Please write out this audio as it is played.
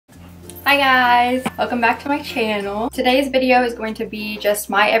Hi guys! Welcome back to my channel. Today's video is going to be just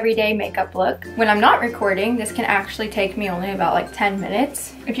my everyday makeup look. When I'm not recording, this can actually take me only about like 10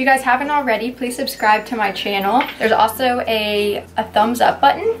 minutes. If you guys haven't already, please subscribe to my channel. There's also a thumbs up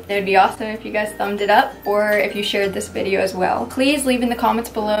button. It would be awesome if you guys thumbed it up or if you shared this video as well. Please leave in the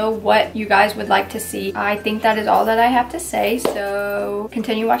comments below what you guys would like to see. I think that is all that I have to say, so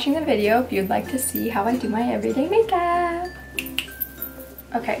continue watching the video if you'd like to see how I do my everyday makeup.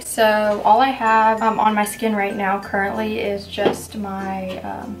 Okay, so all I have on my skin right now currently is just my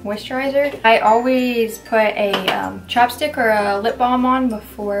moisturizer. I always put a chapstick or a lip balm on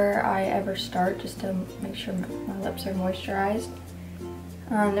before I ever start, just to make sure my lips are moisturized.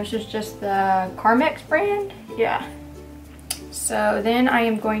 This is just the Carmex brand, yeah. So then I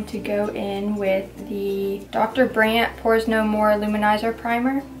am going to go in with the Dr. Brandt Pores No More Luminizer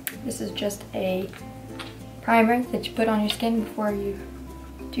Primer. This is just a primer that you put on your skin before you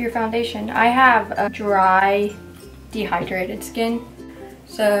do your foundation. I have a dry, dehydrated skin,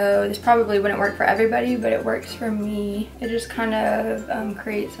 so this probably wouldn't work for everybody, but it works for me. It just kind of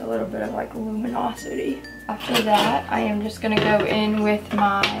creates a little bit of like luminosity. After that, I am just gonna go in with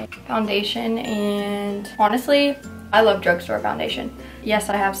my foundation, and honestly, I love drugstore foundation. Yes,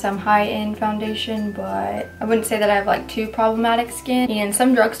 I have some high-end foundation, but I wouldn't say that I have like too problematic skin, and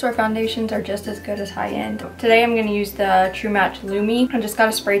some drugstore foundations are just as good as high-end. Today I'm gonna use the True Match Lumi. I just got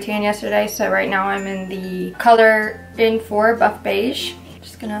a spray tan yesterday, so right now I'm in the color In4 Buff Beige.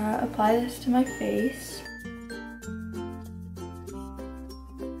 Just gonna apply this to my face.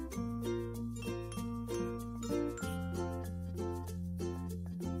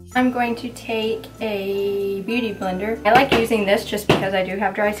 I'm going to take a beauty blender. I like using this just because I do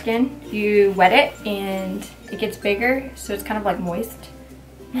have dry skin. You wet it and it gets bigger, so it's kind of like moist.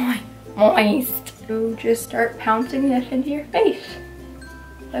 Moist. So just start pouncing this into your face.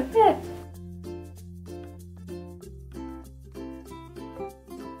 Like that.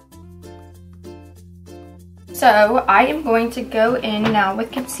 So I am going to go in now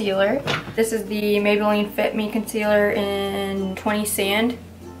with concealer. This is the Maybelline Fit Me Concealer in 20 Sand.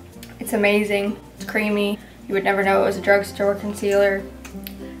 It's amazing, it's creamy. You would never know it was a drugstore concealer.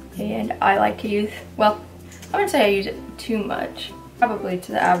 And I like to use, well, I wouldn't say I use it too much. Probably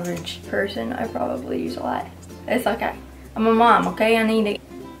to the average person, I probably use a lot. It's okay. I'm a mom, okay? I need it.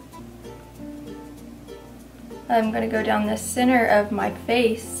 I'm gonna go down the center of my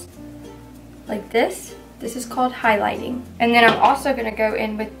face like this. This is called highlighting. And then I'm also gonna go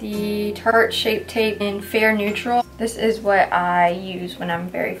in with the Tarte Shape Tape in Fair Neutral. This is what I use when I'm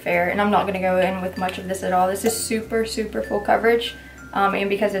very fair, and I'm not gonna go in with much of this at all. This is super, super full coverage. And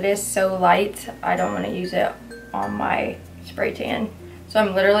because it is so light, I don't wanna use it on my spray tan. So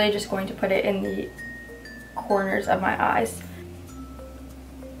I'm literally just going to put it in the corners of my eyes.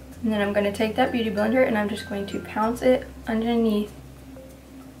 And then I'm gonna take that beauty blender and I'm just going to pounce it underneath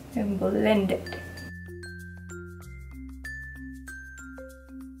and blend it.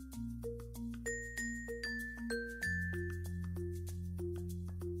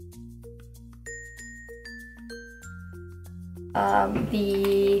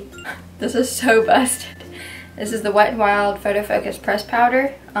 This is so busted. This is the Wet n Wild Photo Focus Press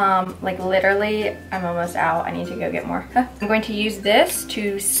Powder. Like literally, I'm almost out. I need to go get more. I'm going to use this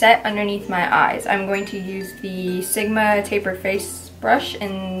to set underneath my eyes. I'm going to use the Sigma Tapered Face Brush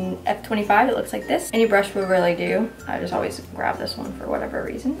in F25. It looks like this. Any brush will really do. I just always grab this one for whatever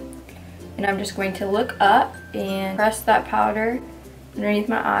reason. And I'm just going to look up and press that powder underneath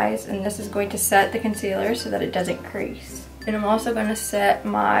my eyes, and this is going to set the concealer so that it doesn't crease. And I'm also going to set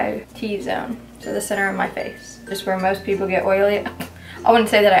my T-zone, so the center of my face, just where most people get oily. I wouldn't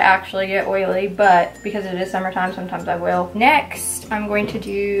say that I actually get oily, but because it is summertime, sometimes I will. Next, I'm going to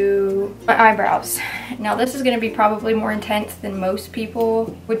do my eyebrows. Now this is going to be probably more intense than most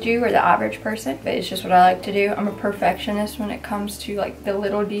people would do, or the average person, but it's just what I like to do. I'm a perfectionist when it comes to like the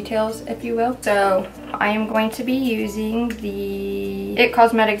little details, if you will. So I am going to be using the IT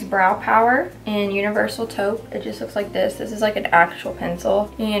Cosmetics Brow Power in Universal Taupe. It just looks like this. This is like an actual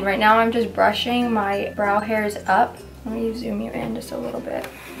pencil. And right now I'm just brushing my brow hairs up. Let me zoom you in just a little bit.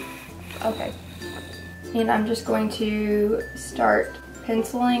 Okay. And I'm just going to start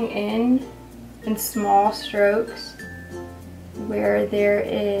penciling in small strokes where there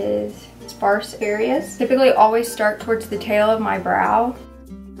is sparse areas. Typically always start towards the tail of my brow.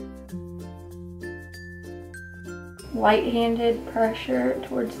 Light-handed pressure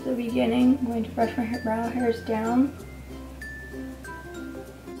towards the beginning. I'm going to brush my brow hairs down.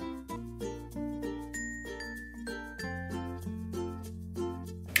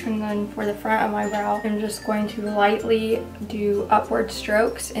 And And for the front of my brow, I'm just going to lightly do upward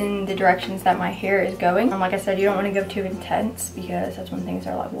strokes in the directions that my hair is going. Like I said, you don't want to go too intense because that's when things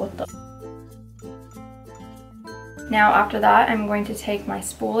are like, what the? Now after that, I'm going to take my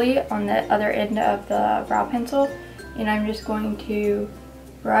spoolie on the other end of the brow pencil, and I'm just going to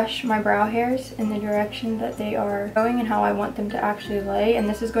brush my brow hairs in the direction that they are going and how I want them to actually lay. And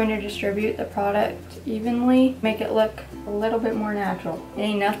this is going to distribute the product evenly, make it look a little bit more natural.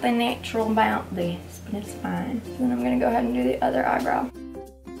 Ain't nothing natural about this, but it's fine. So then I'm gonna go ahead and do the other eyebrow.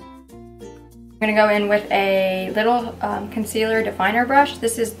 I'm gonna go in with a little concealer definer brush.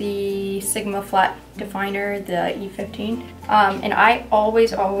 This is the Sigma Flat Definer, the E15. And I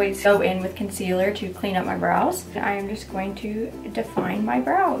always go in with concealer to clean up my brows. I am just going to define my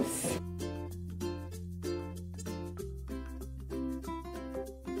brows.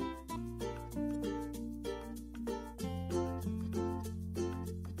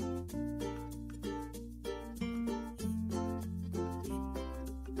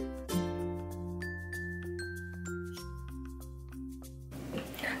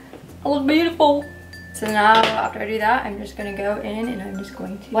 I look beautiful. So now after I do that, I'm just gonna go in and I'm just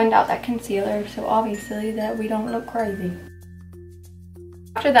going to blend out that concealer so obviously that we don't look crazy.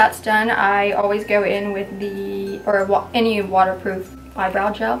 After that's done, I always go in with any waterproof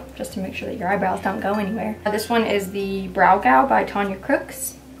eyebrow gel just to make sure that your eyebrows don't go anywhere. This one is the Brow Gal by Tanya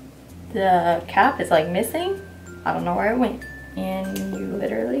Crooks. The cap is like missing. I don't know where it went. And you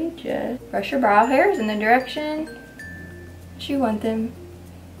literally just brush your brow hairs in the direction that you want them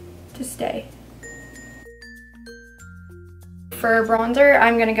to stay. For bronzer,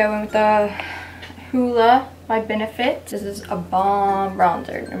 I'm gonna go in with the Hoola by Benefit. This is a bomb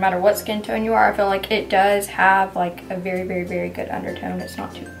bronzer. No matter what skin tone you are, I feel like it does have like a very good undertone. It's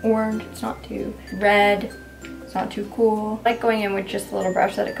not too orange, it's not too red, it's not too cool. I like going in with just the little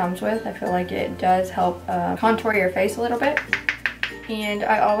brush that it comes with. I feel like it does help contour your face a little bit. And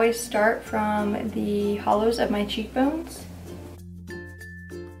I always start from the hollows of my cheekbones.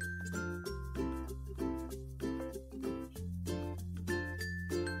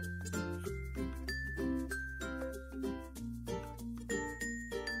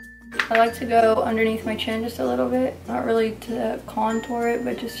 I like to go underneath my chin just a little bit, not really to contour it,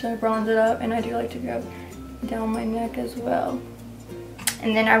 but just to bronze it up. And I do like to go down my neck as well.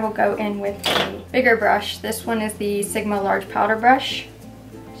 And then I will go in with a bigger brush. This one is the Sigma Large Powder Brush.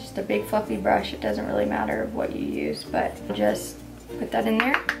 It's just a big fluffy brush. It doesn't really matter what you use, but just put that in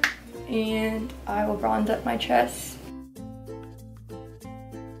there. And I will bronze up my chest.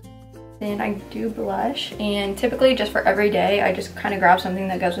 Then I do blush, and typically just for every day I just kind of grab something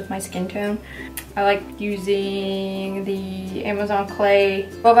that goes with my skin tone. I like using the Amazon Clay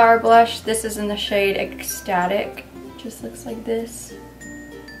 12-Hour Blush. This is in the shade Ecstatic. Just looks like this.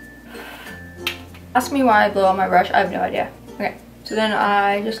 Ask me why I blew on my brush, I have no idea. Okay, so then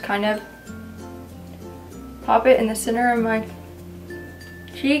I just kind of pop it in the center of my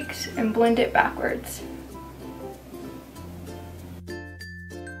cheeks and blend it backwards.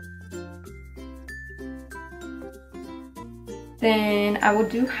 Then I will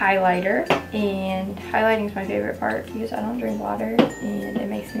do highlighter, and highlighting is my favorite part because I don't drink water and it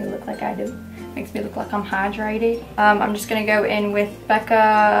makes me look like I do. It makes me look like I'm hydrated. I'm just gonna go in with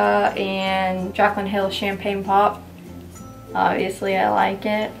Becca and Jaclyn Hill Champagne Pop. Obviously I like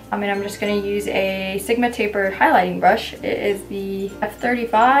it. I'm just gonna use a Sigma Tapered highlighting brush. It is the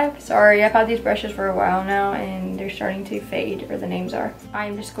F35. Sorry, I've had these brushes for a while now and they're starting to fade, or the names are.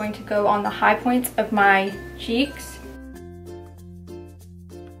 I'm just going to go on the high points of my cheeks.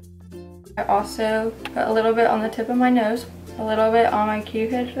 I also put a little bit on the tip of my nose, a little bit on my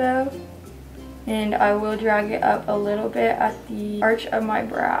cupid though, and I will drag it up a little bit at the arch of my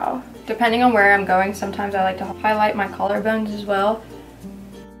brow. Depending on where I'm going, sometimes I like to highlight my collarbones as well.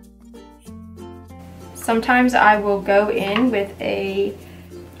 Sometimes I will go in with a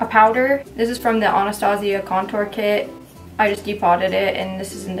powder. This is from the Anastasia Contour Kit. I just depotted it, and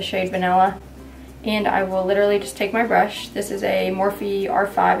this is in the shade Vanilla. And I will literally just take my brush. This is a Morphe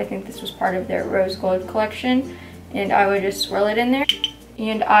R5. I think this was part of their Rose Gold collection. And I would just swirl it in there.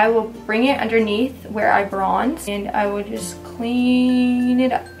 And I will bring it underneath where I bronze. And I will just clean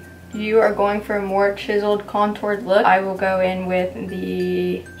it up. If you are going for a more chiseled, contoured look, I will go in with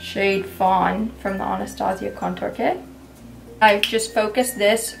the shade Fawn from the Anastasia Contour Kit. I just focus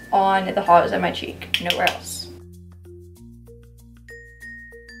this on the hollows of my cheek, nowhere else.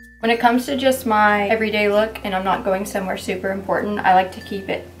 When it comes to just my everyday look and I'm not going somewhere super important, I like to keep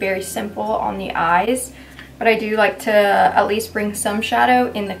it very simple on the eyes. But I do like to at least bring some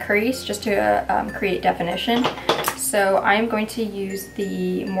shadow in the crease just to create definition. So I'm going to use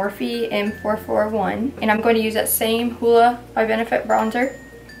the Morphe M441, and I'm going to use that same Hoola by Benefit bronzer,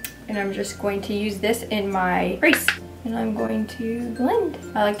 and I'm just going to use this in my crease. And I'm going to blend.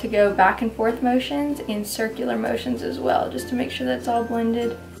 I like to go back and forth motions and circular motions as well, just to make sure that's all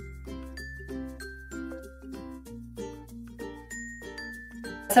blended.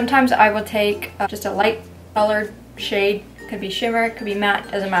 Sometimes I will take just a light colored shade. Could be shimmer, could be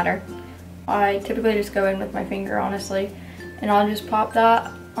matte, doesn't matter. I typically just go in with my finger, honestly, and I'll just pop that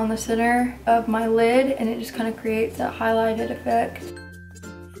on the center of my lid, and it just kind of creates that highlighted effect.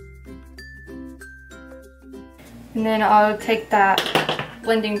 And then I'll take that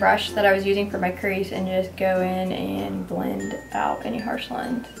blending brush that I was using for my crease and just go in and blend out any harsh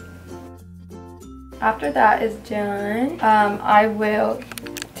lines. After that is done, I will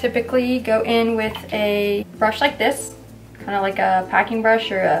typically go in with a brush like this, kind of like a packing brush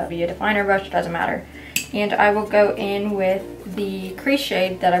or a definer brush, it doesn't matter. And I will go in with the crease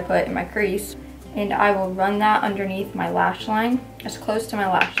shade that I put in my crease, and I will run that underneath my lash line, as close to my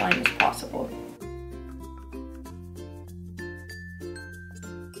lash line as possible.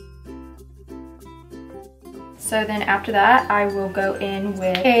 So then after that, I will go in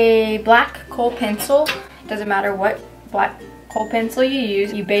with a black kohl pencil. Doesn't matter what black kohl pencil you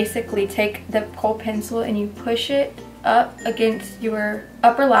use. You basically take the kohl pencil and you push it up against your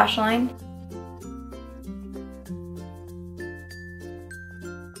upper lash line.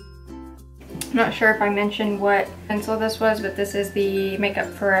 I'm not sure if I mentioned what pencil this was, but this is the Makeup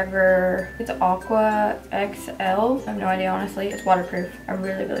Forever, it's Aqua XL. I have no idea, honestly. It's waterproof. I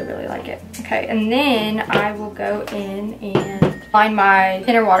really, really, really like it. Okay, and then I will go in and line my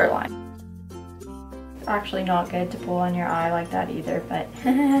inner waterline. It's actually not good to pull on your eye like that either, but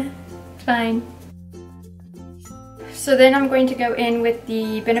it's fine. So then I'm going to go in with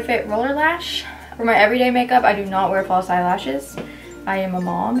the Benefit Roller Lash. For my everyday makeup, I do not wear false eyelashes. I am a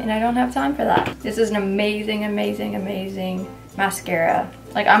mom and I don't have time for that. This is an amazing, amazing, amazing mascara.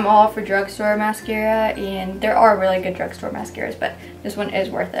 Like, I'm all for drugstore mascara, and there are really good drugstore mascaras, but this one is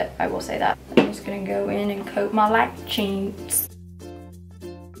worth it, I will say that. I'm just gonna go in and coat my lash cheeks.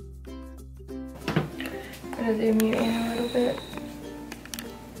 I'm gonna zoom you in a little bit.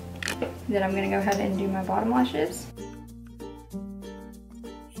 Then I'm gonna go ahead and do my bottom lashes.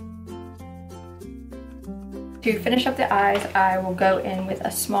 To finish up the eyes, I will go in with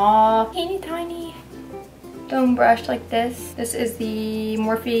a small, teeny tiny dome brush like this. This is the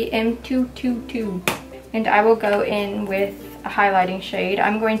Morphe M222. And I will go in with a highlighting shade.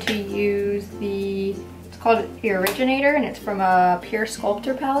 I'm going to use it's called the Originator, and it's from a Pure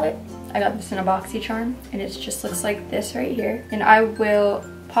Sculptor palette. I got this in a BoxyCharm, and it just looks like this right here. And I will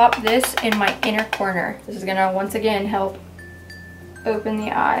pop this in my inner corner. This is gonna, once again, help open the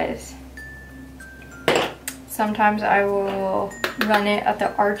eyes. Sometimes I will run it at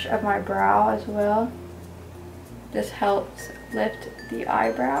the arch of my brow as well. This helps lift the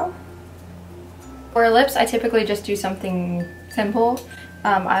eyebrow. For lips, I typically just do something simple.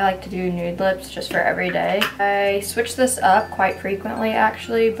 I like to do nude lips just for every day. I switch this up quite frequently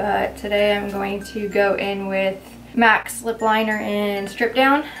actually, but today I'm going to go in with MAC's lip liner in Strip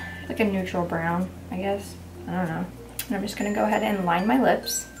Down, like a neutral brown, I guess. I don't know. And I'm just gonna go ahead and line my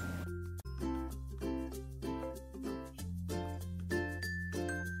lips.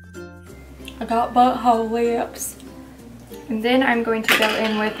 I got butthole lips. And then I'm going to go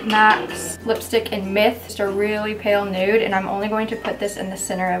in with MAC's lipstick in Myth, just a really pale nude, and I'm only going to put this in the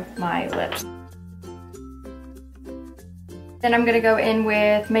center of my lips. Then I'm going to go in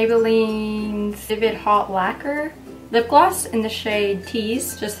with Maybelline's Vivid Hot Lacquer lip gloss in the shade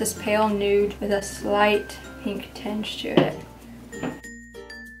Tease, just this pale nude with a slight pink tinge to it.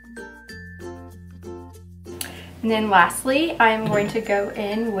 And then lastly, I'm going to go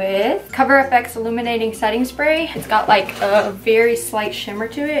in with Cover FX Illuminating Setting Spray. It's got like a very slight shimmer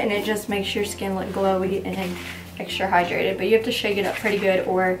to it, and it just makes your skin look glowy and extra hydrated. But you have to shake it up pretty good,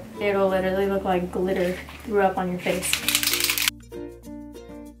 or it'll literally look like glitter threw up on your face.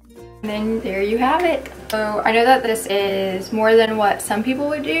 And then there you have it. So I know that this is more than what some people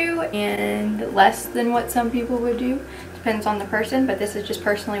would do and less than what some people would do. Depends on the person, but this is just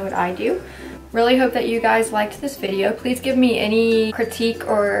personally what I do. Really hope that you guys liked this video. Please give me any critique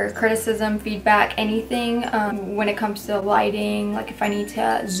or criticism, feedback, anything when it comes to lighting, like if I need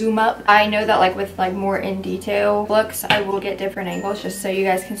to zoom up. I know that like with like more in detail looks, I will get different angles just so you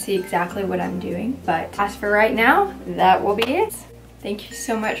guys can see exactly what I'm doing. But as for right now, that will be it. Thank you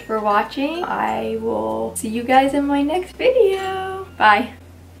so much for watching. I will see you guys in my next video. Bye.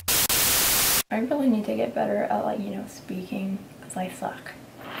 I really need to get better at, like, you know, speaking, because I suck.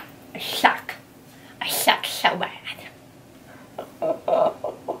 I suck. sucks so bad.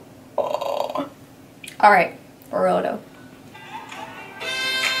 Alright, for real though.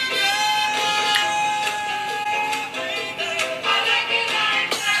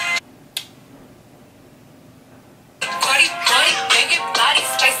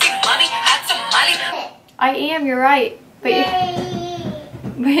 I am, you're right. But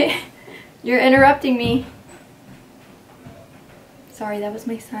you're interrupting me. Sorry, that was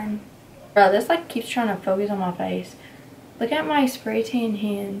my son. Bro, this like keeps trying to focus on my face. Look at my spray tan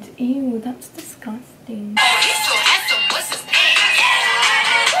hands. Ew, that's disgusting.